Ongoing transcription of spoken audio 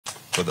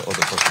for the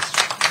other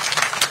office.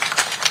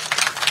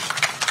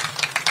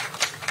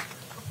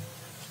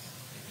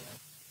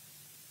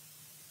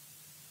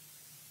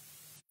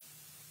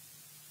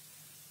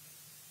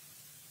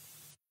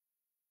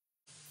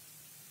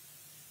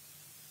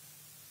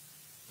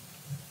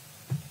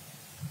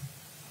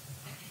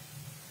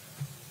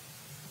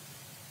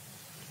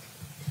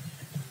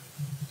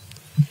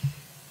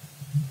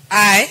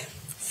 I,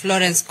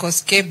 Florence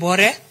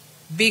Bore,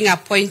 being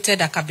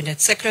appointed a Cabinet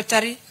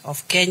Secretary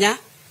of Kenya,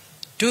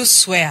 do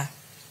swear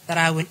that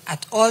I will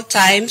at all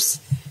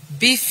times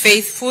be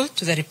faithful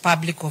to the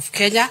Republic of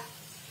Kenya,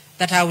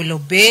 that I will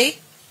obey,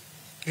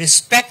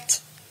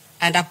 respect,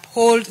 and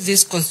uphold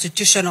this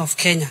Constitution of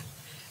Kenya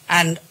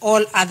and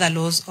all other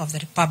laws of the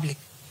Republic,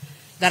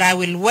 that I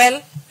will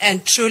well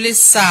and truly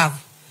serve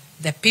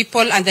the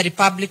people and the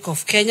Republic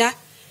of Kenya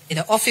in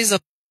the office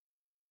of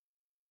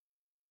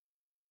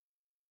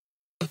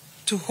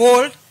to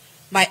hold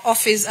my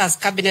office as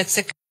Cabinet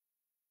Secretary,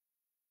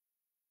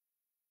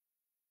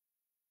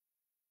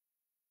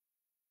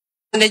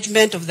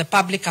 management of the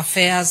public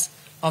affairs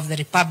of the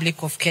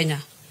Republic of Kenya,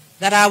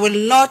 that I will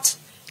not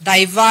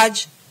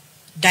diverge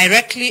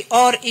directly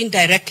or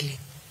indirectly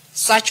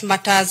such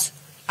matters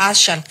as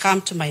shall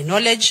come to my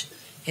knowledge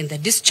in the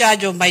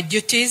discharge of my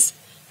duties,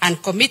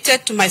 and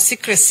committed to my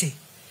secrecy,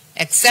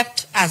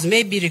 except as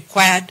may be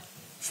required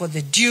for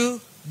the due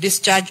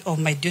discharge of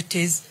my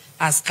duties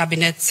as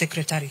Cabinet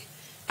Secretary,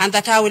 and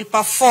that I will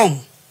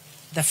perform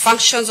the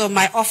functions of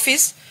my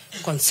office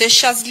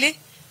conscientiously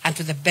and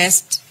to the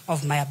best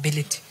of my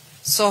ability.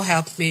 So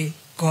help me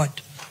God.